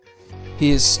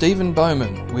Here's Stephen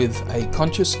Bowman with a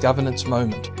Conscious Governance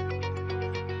Moment.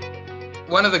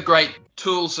 One of the great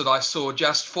tools that I saw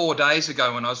just 4 days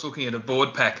ago when I was looking at a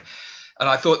board pack, and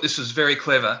I thought this was very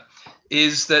clever,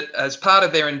 is that as part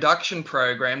of their induction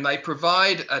program, they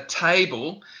provide a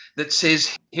table that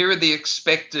says, here are the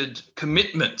expected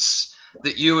commitments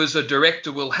that you as a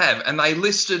director will have. And they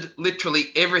listed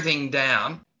literally everything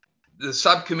down. The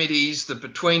subcommittees, the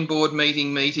between board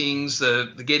meetings,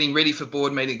 the getting ready for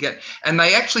board meeting, and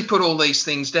they actually put all these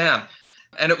things down.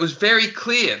 And it was very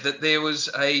clear that there was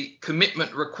a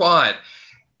commitment required,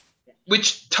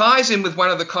 which ties in with one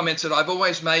of the comments that I've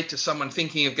always made to someone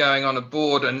thinking of going on a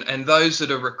board and those that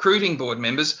are recruiting board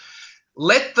members.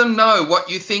 Let them know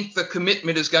what you think the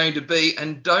commitment is going to be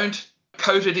and don't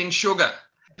coat it in sugar.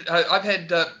 I've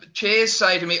had chairs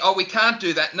say to me, we can't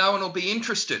do that. No one will be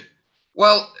interested.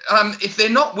 Well, if they're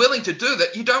not willing to do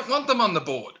that, you don't want them on the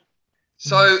board.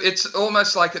 So it's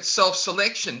almost like it's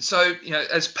self-selection. So,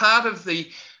 as part of the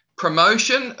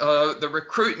promotion, the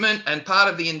recruitment and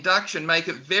part of the induction, make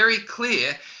it very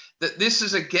clear that this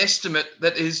is a guesstimate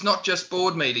that is not just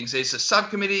board meetings. There's the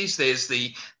subcommittees, there's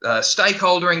the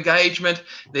stakeholder engagement,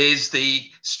 there's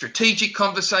the strategic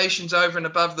conversations over and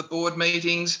above the board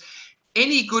meetings.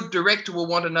 Any good director will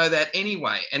want to know that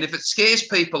anyway. And if it scares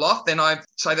people off, then I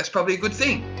say that's probably a good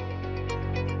thing.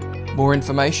 More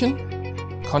information?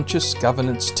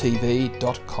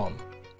 ConsciousGovernancetv.com